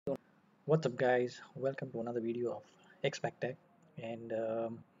What's up, guys? Welcome to another video of Expect Tech, and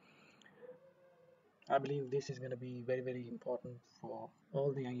I believe this is going to be very important for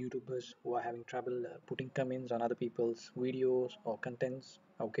all the young YouTubers who are having trouble putting comments on other people's videos or contents.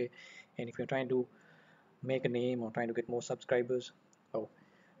 Okay, and if you're trying to make a name or trying to get more subscribers, oh,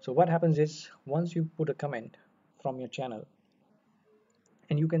 so what happens is once you put a comment from your channel,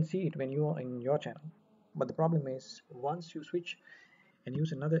 and you can see it when you are in your channel, but the problem is once you switch and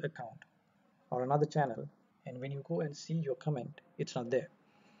use another account or another channel, and when you go and see your comment, it's not there.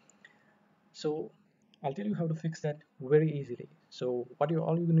 So I'll tell you how to fix that very easily. So what you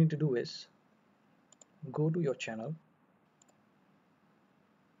all you need to do is go to your channel,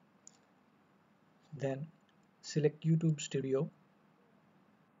 then select YouTube Studio,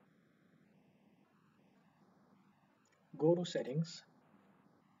 go to settings,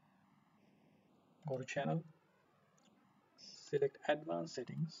 go to channel, select advanced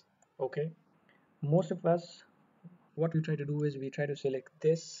settings. Okay, most of us, what we try to do is we try to select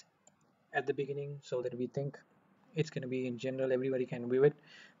this at the beginning so that we think it's going to be in general, everybody can view it.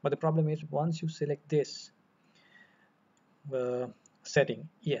 But the problem is once you select this uh, setting,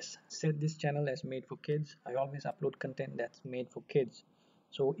 yes, set this channel as made for kids. I always upload content that's made for kids.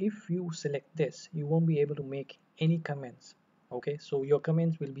 So if you select this, you won't be able to make any comments. Okay, so your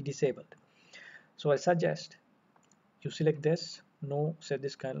comments will be disabled. So I suggest you select this. No, set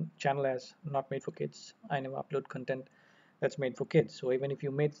this channel as not made for kids. I never upload content that's made for kids. So even if you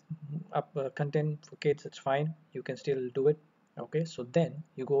made up content for kids, it's fine, you can still do it. Okay, so then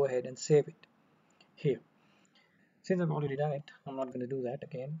you go ahead and save it here. Since I've already done it, I'm not going to do that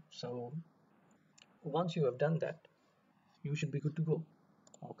again. So once you have done that, you should be good to go.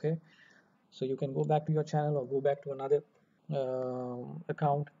 Okay, so you can go back to your channel or go back to another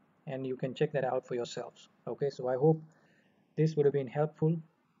account, and you can check that out for yourselves. Okay, so I hope this would have been helpful.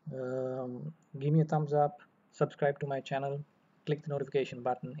 Give me a thumbs up, subscribe to my channel, click the notification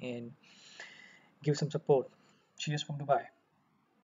button, and give some support. Cheers from Dubai.